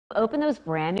Open those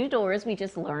brand new doors we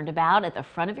just learned about at the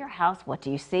front of your house. What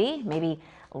do you see? Maybe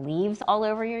leaves all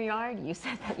over your yard. You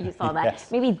said that you saw that.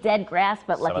 Yes. Maybe dead grass,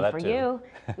 but Some of lucky that for too. you,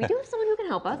 we do have someone who can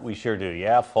help us. We sure do.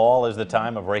 Yeah, fall is the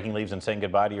time of raking leaves and saying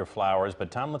goodbye to your flowers, but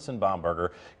Tomlinson Baumberger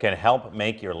can help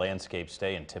make your landscape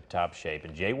stay in tip-top shape.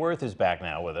 And Jay Worth is back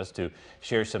now with us to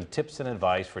share some tips and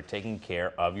advice for taking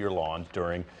care of your lawn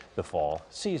during the fall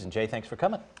season. Jay, thanks for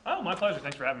coming. Oh, my pleasure.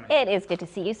 Thanks for having me. It is good to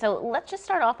see you. So let's just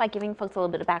start off by giving folks a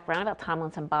little bit of background about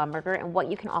Tomlinson Baumberger and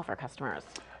what you can offer customers.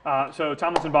 So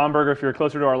Tomlinson Baumberger, if you're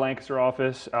closer to our Lancaster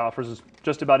office, offers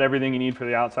just about everything you need for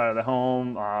the outside of the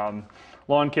home.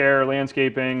 Lawn care,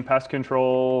 landscaping, pest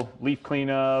control, leaf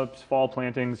cleanups, fall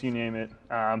plantings, you name it.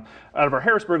 Out of our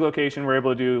Harrisburg location, we're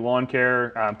able to do lawn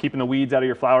care, keeping the weeds out of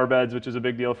your flower beds, which is a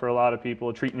big deal for a lot of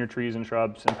people, treating your trees and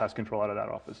shrubs, and pest control out of that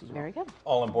office as well. Very good.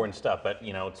 All important stuff, but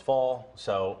you know, it's fall,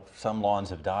 so some lawns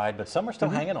have died, but some are still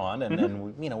hanging on,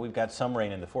 and you know, we've got some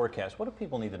rain in the forecast. What do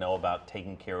people need to know about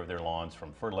taking care of their lawns,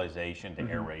 from fertilization to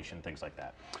aeration, things like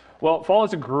that? Well, fall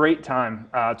is a great time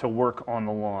to work on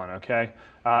the lawn, okay?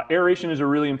 Aeration is a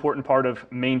really important part of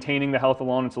maintaining the health of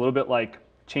the lawn. It's a little bit like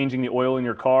changing the oil in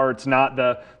your car. It's not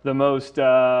the most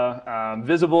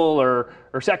visible or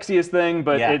sexiest thing,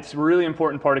 but it's a really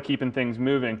important part of keeping things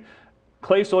moving.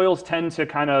 Clay soils tend to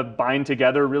kind of bind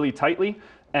together really tightly,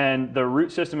 and the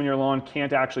root system in your lawn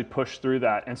can't actually push through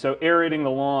that. And so aerating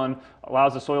the lawn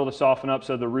allows the soil to soften up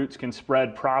so the roots can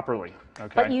spread properly.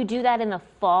 Okay. But you do that in the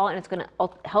fall, and it's going to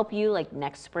help you like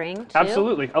next spring too?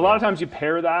 Absolutely. A lot of times you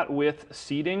pair that with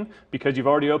seeding because you've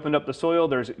already opened up the soil.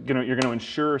 You're going to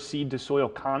ensure seed to soil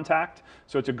contact.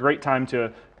 So it's a great time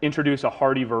to introduce a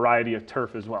hardy variety of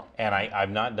turf as well. And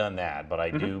I've not done that, but I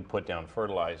do put down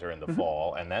fertilizer in the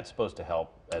fall, and that's supposed to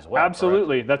help as well.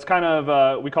 Absolutely. Correct? That's kind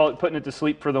of, we call it putting it to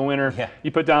sleep for the winter. Yeah.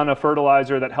 You put down a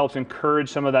fertilizer that helps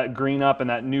encourage some of that green up and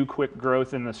that new quick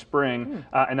growth in the spring,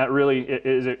 and that really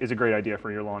is a great idea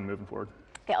for your lawn moving forward.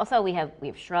 Okay, also we have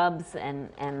shrubs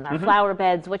and our flower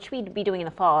beds. What should we be doing in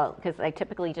the fall? Because I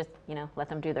typically just let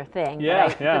them do their thing.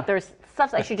 But there's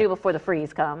stuff I should do before the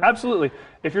freeze comes. Absolutely.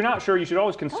 If you're not sure, you should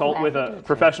always consult with a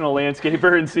professional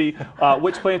landscaper and see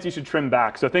which plants you should trim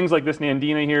back. So things like this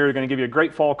Nandina here are going to give you a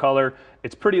great fall color.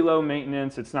 It's pretty low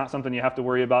maintenance. It's not something you have to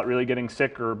worry about really getting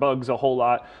sick or bugs a whole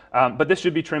lot. But this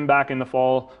should be trimmed back in the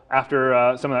fall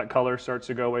after some of that color starts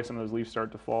to go away, some of those leaves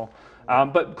start to fall.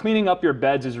 But cleaning up your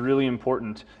beds is really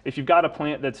important. If you've got a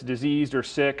plant that's diseased or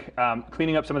sick,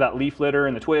 cleaning up some of that leaf litter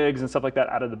and the twigs and stuff like that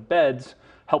out of the beds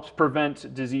helps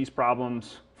prevent disease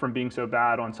problems from being so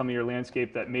bad on some of your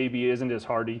landscape that maybe isn't as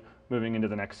hardy moving into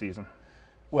the next season.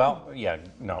 Well, yeah,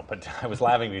 no, but I was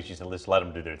laughing because you said let's let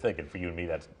them do their thing, and for you and me,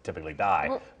 that's typically die.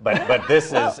 Well, but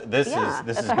this is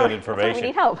good information. We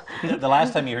need help. The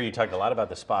last time you were here, you talked a lot about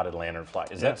the spotted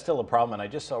lanternfly. Is that still a problem? And I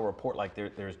just saw a report like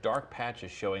there's dark patches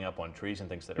showing up on trees and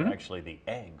things that are actually the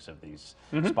eggs of these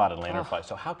spotted lanternflies.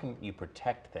 So how can you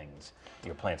protect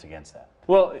your plants against that?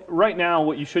 Well, right now,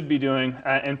 what you should be doing,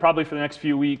 and probably for the next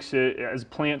few weeks, as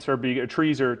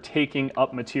trees are taking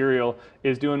up material,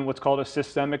 is doing what's called a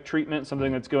systemic treatment,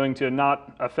 something that's going to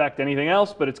not affect anything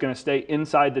else, but it's going to stay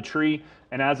inside the tree.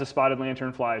 And as the spotted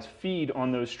lanternflies feed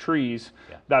on those trees,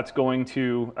 that's going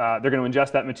to they're going to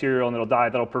ingest that material and it'll die.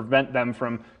 That'll prevent them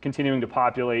from continuing to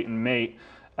populate and mate.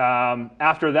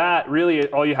 After that, really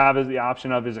all you have is the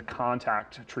option of a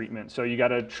contact treatment. So you got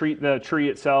to treat the tree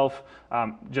itself,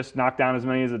 just knock down as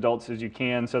many adults as you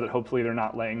can so that hopefully they're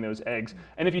not laying those eggs.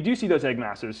 And if you do see those egg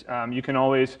masses, you can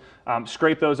always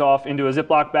scrape those off into a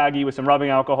Ziploc baggie with some rubbing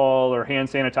alcohol or hand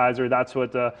sanitizer. That's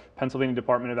what the Pennsylvania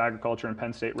Department of Agriculture and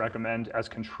Penn State recommend as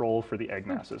control for the egg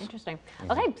masses. Interesting.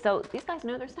 Okay, so these guys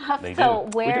know their stuff. They so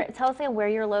do. Tell us where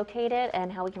you're located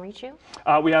and how we can reach you.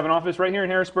 We have an office right here in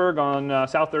Harrisburg on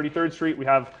South 33rd Street. We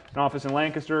have an office in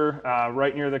Lancaster,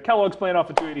 right near the Kellogg's plant off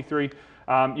of 283.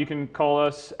 You can call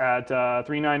us at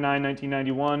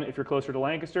 399-1991 if you're closer to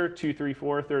Lancaster,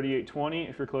 234-3820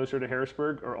 if you're closer to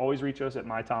Harrisburg, or always reach us at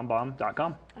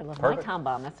mytombaum.com. I love my Tom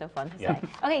Bomb. That's so fun to say.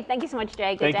 Okay, thank you so much,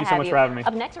 Jay. Good Thank to you have so much for having me.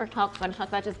 Up next, we're going to talk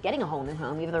about just getting a whole new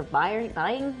home, either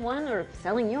buying one or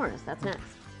selling yours. That's next.